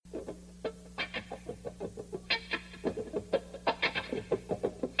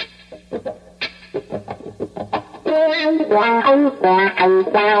Hi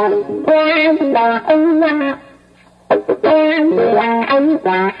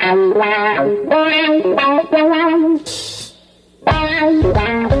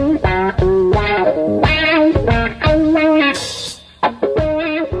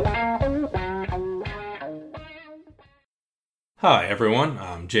everyone,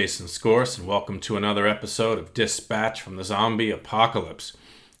 I'm Jason Scorse and welcome to another episode of Dispatch from the Zombie Apocalypse.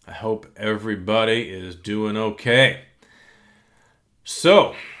 I hope everybody is doing okay.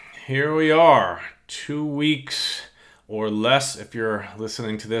 So, here we are, 2 weeks or less if you're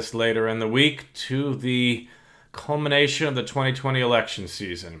listening to this later in the week, to the culmination of the 2020 election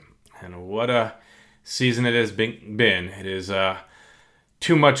season. And what a season it has been. It is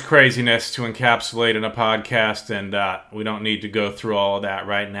too much craziness to encapsulate in a podcast, and we don't need to go through all of that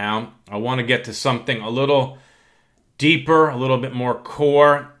right now. I want to get to something a little deeper, a little bit more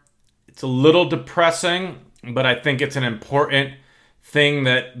core. It's a little depressing, but I think it's an important thing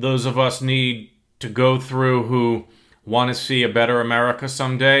that those of us need to go through who want to see a better America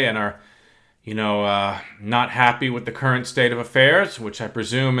someday and are, not happy with the current state of affairs, which I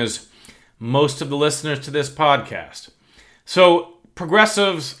presume is most of the listeners to this podcast. So,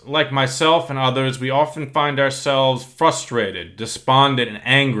 progressives like myself and others, we often find ourselves frustrated, despondent, and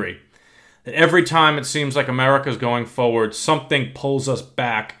angry that every time it seems like America's going forward, something pulls us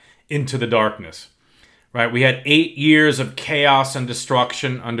back into the darkness. Right? We had 8 years of chaos and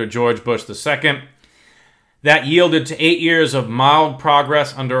destruction under George Bush II. That yielded to 8 years of mild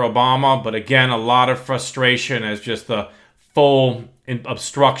progress under Obama, but again, a lot of frustration as just the full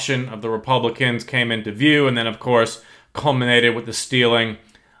obstruction of the Republicans came into view, and then, of course, culminated with the stealing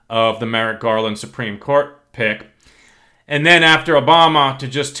of the Merrick Garland Supreme Court pick. And then after Obama, to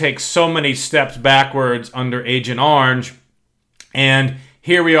just take so many steps backwards under Agent Orange. And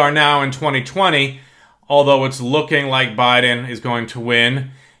here we are now in 2020, although it's looking like Biden is going to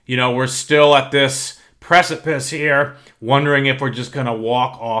win. We're still at this precipice here, wondering if we're just going to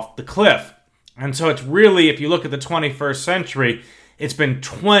walk off the cliff. And so it's really, if you look at the 21st century, it's been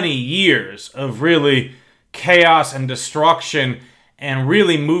 20 years of really chaos and destruction and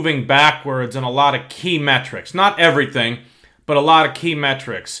really moving backwards in a lot of key metrics. Not everything, but a lot of key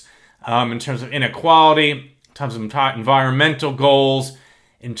metrics in terms of inequality, in terms of environmental goals,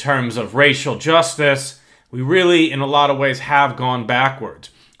 in terms of racial justice. We really, in a lot of ways, have gone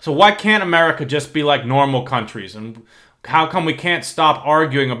backwards. So why can't America just be like normal countries? And how come we can't stop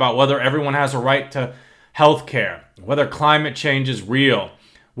arguing about whether everyone has a right to health care, whether climate change is real,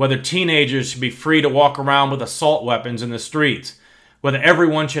 whether teenagers should be free to walk around with assault weapons in the streets, whether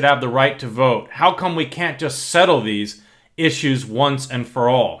everyone should have the right to vote? How come we can't just settle these issues once and for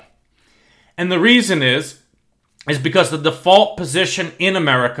all? And the reason is because the default position in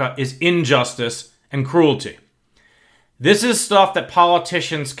America is injustice and cruelty. This is stuff that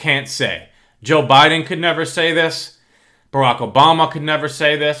politicians can't say. Joe Biden could never say this. Barack Obama could never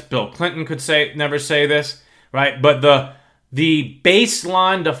say this. Bill Clinton could never say this, right? But the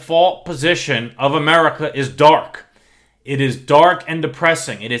baseline default position of America is dark. It is dark and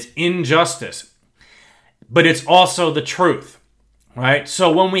depressing. It is injustice. But it's also the truth, right?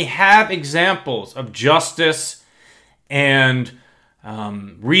 So when we have examples of justice and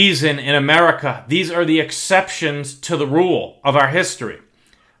reason in America, these are the exceptions to the rule of our history,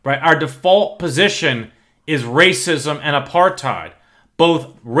 right? Our default position is racism and apartheid,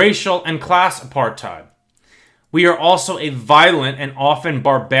 both racial and class apartheid. We are also a violent and often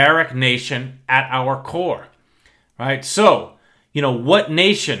barbaric nation at our core, right? So, what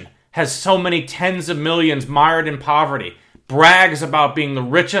nation has so many tens of millions mired in poverty, brags about being the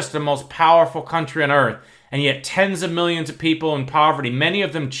richest and most powerful country on earth, and yet tens of millions of people in poverty, many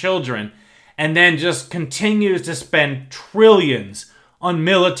of them children, and then just continues to spend trillions on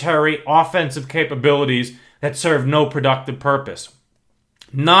military offensive capabilities that serve no productive purpose?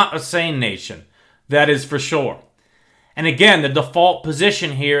 Not a sane nation, that is for sure. And again, the default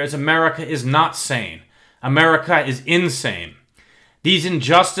position here is America is not sane. America is insane. These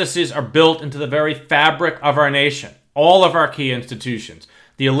injustices are built into the very fabric of our nation. All of our key institutions,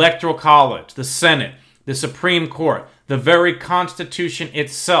 the Electoral College, the Senate, the Supreme Court, the very Constitution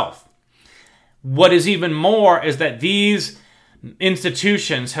itself. What is even more is that these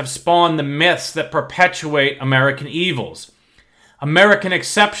institutions have spawned the myths that perpetuate American evils. American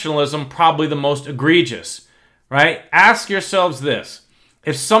exceptionalism, probably the most egregious, right? Ask yourselves this.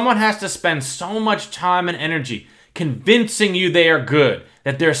 If someone has to spend so much time and energy convincing you they are good,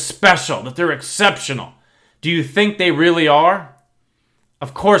 that they're special, that they're exceptional, do you think they really are?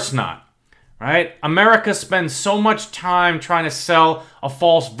 Of course not, right? America spends so much time trying to sell a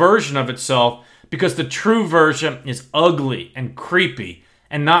false version of itself because the true version is ugly and creepy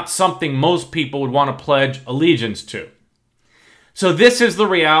and not something most people would want to pledge allegiance to. So this is the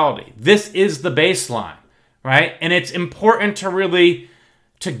reality. This is the baseline, right? And it's important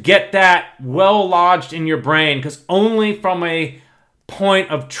to get that well lodged in your brain, because only from a point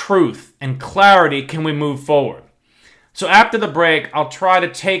of truth and clarity can we move forward. So after the break, I'll try to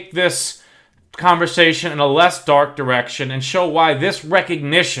take this conversation in a less dark direction and show why this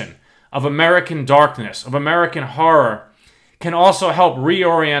recognition of American darkness, of American horror, can also help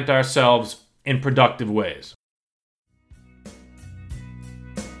reorient ourselves in productive ways.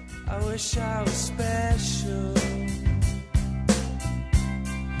 I wish I was special.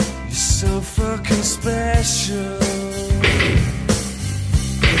 You're so fucking special.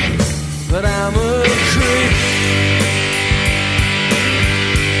 But I'm a creep.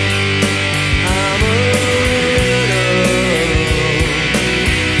 I'm a weirdo.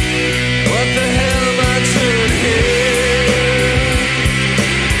 What the hell am I doing here?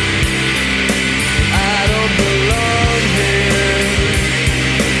 I don't belong here.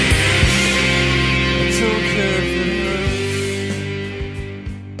 I don't care if it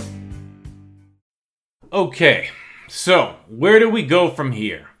hurts. Okay, so where do we go from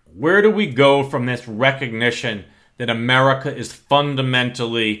here? Where do we go from this recognition that America is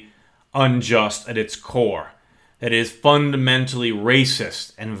fundamentally unjust at its core, that it is fundamentally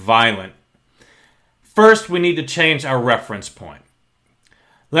racist and violent? First, we need to change our reference point.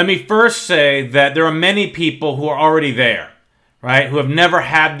 Let me first say that there are many people who are already there, right, who have never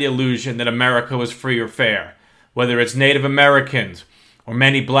had the illusion that America was free or fair, whether it's Native Americans or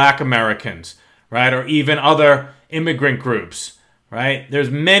many Black Americans, right, or even other immigrant groups. Right? There's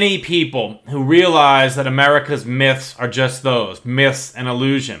many people who realize that America's myths are just those, myths and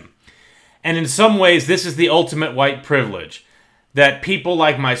illusion. And in some ways, this is the ultimate white privilege, that people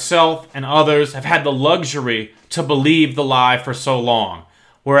like myself and others have had the luxury to believe the lie for so long,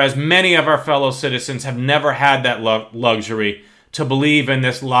 whereas many of our fellow citizens have never had that luxury to believe in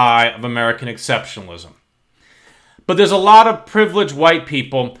this lie of American exceptionalism. But there's a lot of privileged white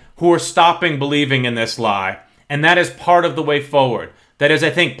people who are stopping believing in this lie, and that is part of the way forward. That is,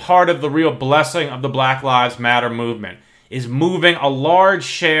 I think, part of the real blessing of the Black Lives Matter movement, is moving a large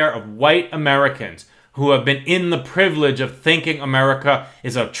share of white Americans who have been in the privilege of thinking America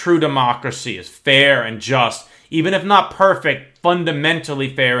is a true democracy, is fair and just, even if not perfect,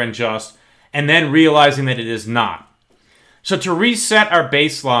 fundamentally fair and just, and then realizing that it is not. So to reset our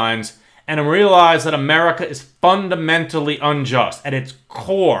baselines and realize that America is fundamentally unjust, at its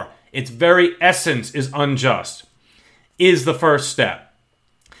core, its very essence is unjust, is the first step.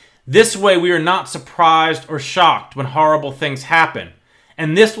 This way we are not surprised or shocked when horrible things happen.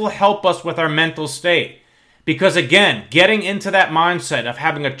 And this will help us with our mental state. Because again, getting into that mindset of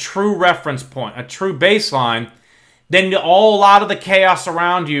having a true reference point, a true baseline, then a lot of the chaos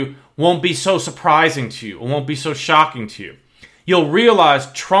around you won't be so surprising to you, or won't be so shocking to you. You'll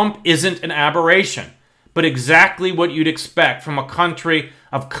realize Trump isn't an aberration, but exactly what you'd expect from a country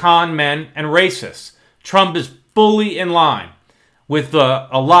of con men and racists. Trump is fully in line with a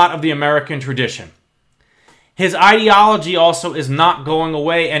lot of the American tradition. His ideology also is not going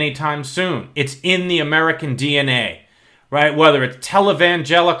away anytime soon. It's in the American DNA, right? Whether it's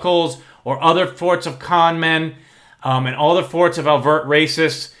televangelicals or other sorts of con men and other sorts of overt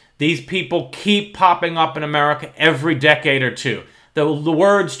racists, these people keep popping up in America every decade or two. The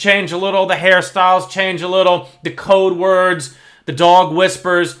words change a little, the hairstyles change a little, the code words, the dog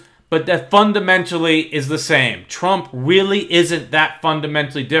whispers, but that fundamentally is the same. Trump really isn't that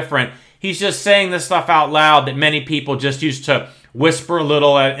fundamentally different. He's just saying this stuff out loud that many people just used to whisper a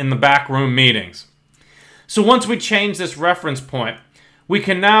little in the backroom meetings. So once we change this reference point, we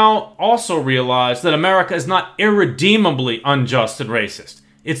can now also realize that America is not irredeemably unjust and racist.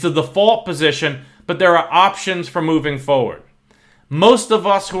 It's the default position, but there are options for moving forward. Most of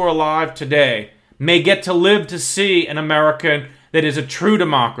us who are alive today may get to live to see an America that is a true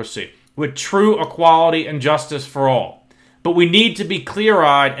democracy, with true equality and justice for all. But we need to be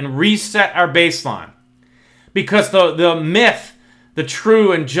clear-eyed and reset our baseline. Because the myth, the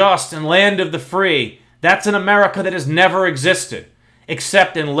true and just and land of the free, that's an America that has never existed,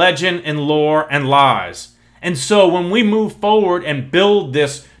 except in legend and lore and lies. And so when we move forward and build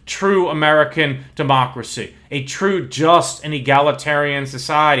this true American democracy, a true, just, and egalitarian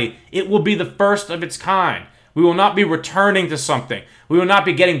society, it will be the first of its kind. We will not be returning to something. We will not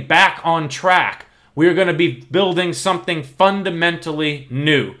be getting back on track. We are going to be building something fundamentally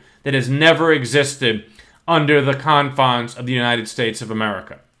new that has never existed under the confines of the United States of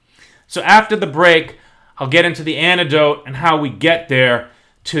America. So after the break, I'll get into the antidote and how we get there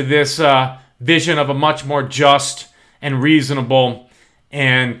to this vision of a much more just and reasonable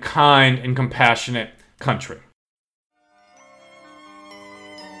and kind and compassionate country.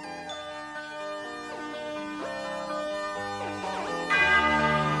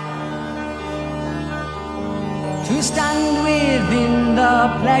 To stand within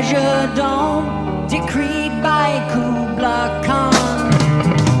the pleasure dome decreed by Kubla Khan,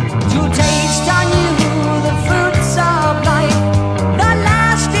 to taste anew the fruits of life, the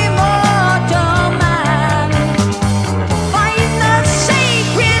last immortal man, find the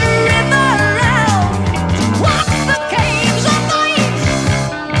sacred river Elf, to walk the caves of life.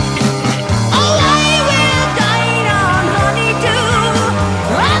 Oh, I will dine on honeydew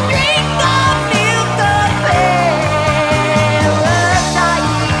and drink the milk of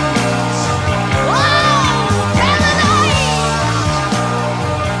paradise. Oh, paradise!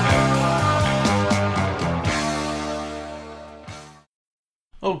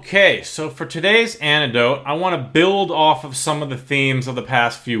 Okay, so for today's antidote, I want to build off of some of the themes of the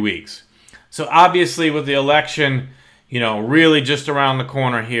past few weeks. So obviously with the election, really just around the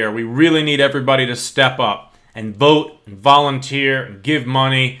corner here, we really need everybody to step up and vote and volunteer and give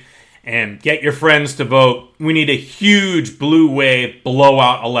money and get your friends to vote. We need a huge blue wave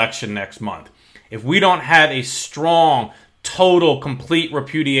blowout election next month. If we don't have a strong, total, complete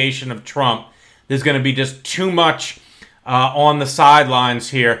repudiation of Trump, there's going to be just too much on the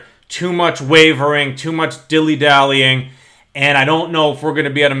sidelines here, too much wavering, too much dilly-dallying, and I don't know if we're going to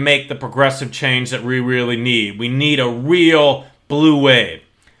be able to make the progressive change that we really need. We need a real blue wave.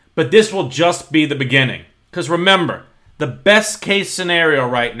 But this will just be the beginning. Because remember, the best case scenario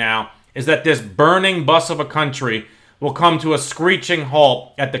right now is that this burning bus of a country will come to a screeching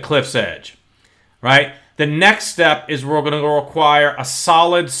halt at the cliff's edge. Right? The next step is we're going to require a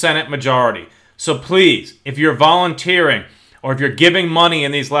solid Senate majority. So please, if you're volunteering or if you're giving money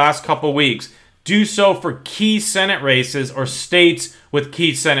in these last couple weeks, do so for key Senate races or states with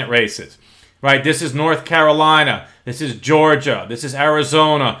key Senate races. Right? This is North Carolina. This is Georgia. This is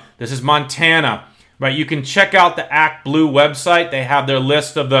Arizona. This is Montana. Right? You can check out the Act Blue website. They have their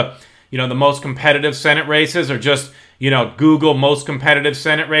list of the most competitive Senate races, or just, Google most competitive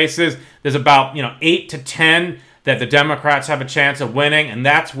Senate races. There's about, 8 to 10 that the Democrats have a chance of winning, and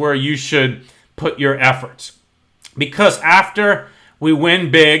that's where you should put your efforts. Because after we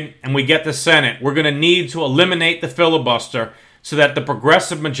win big and we get the Senate, we're going to need to eliminate the filibuster so that the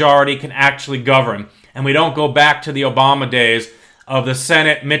progressive majority can actually govern, and we don't go back to the Obama days of the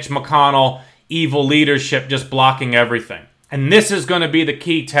Senate, Mitch McConnell, evil leadership just blocking everything. And this is going to be the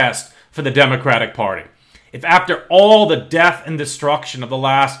key test for the Democratic Party. If after all the death and destruction of the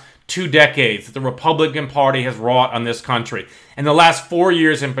last 2 decades that the Republican Party has wrought on this country, and the last 4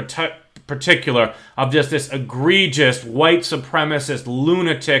 years in particular of just this egregious white supremacist,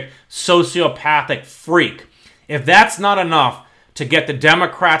 lunatic, sociopathic freak, if that's not enough to get the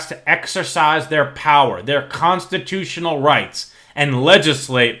Democrats to exercise their power, their constitutional rights, and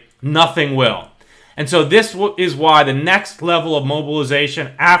legislate, nothing will. And so this is why the next level of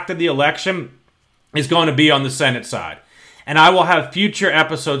mobilization after the election is going to be on the Senate side. And I will have future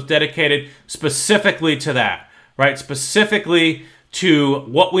episodes dedicated specifically to that, right? Specifically to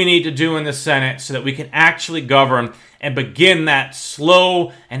what we need to do in the Senate so that we can actually govern and begin that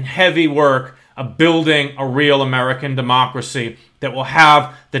slow and heavy work of building a real American democracy that will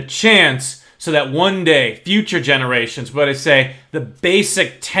have the chance so that one day future generations, but I say the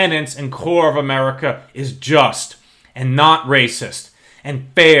basic tenets and core of America is just and not racist and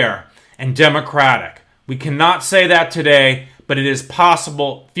fair and democratic. We cannot say that today, but it is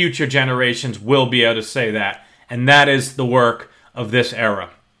possible future generations will be able to say that. And that is the work of this era.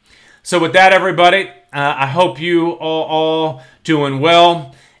 So with that, everybody, I hope you all doing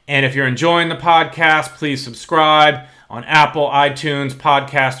well. And if you're enjoying the podcast, please subscribe on Apple, iTunes,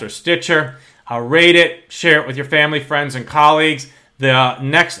 Podcast, or Stitcher. Rate it, share it with your family, friends, and colleagues. The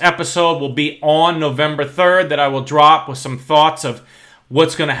next episode will be on November 3rd that I will drop with some thoughts of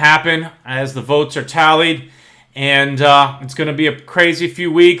what's going to happen as the votes are tallied. And it's going to be a crazy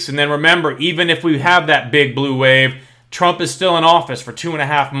few weeks. And then remember, even if we have that big blue wave, Trump is still in office for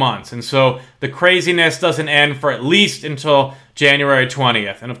 2.5 months. And so the craziness doesn't end for at least until January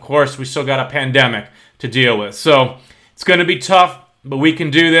 20th. And of course, we still got a pandemic to deal with. So it's going to be tough, but we can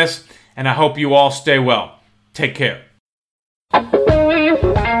do this. And I hope you all stay well. Take care.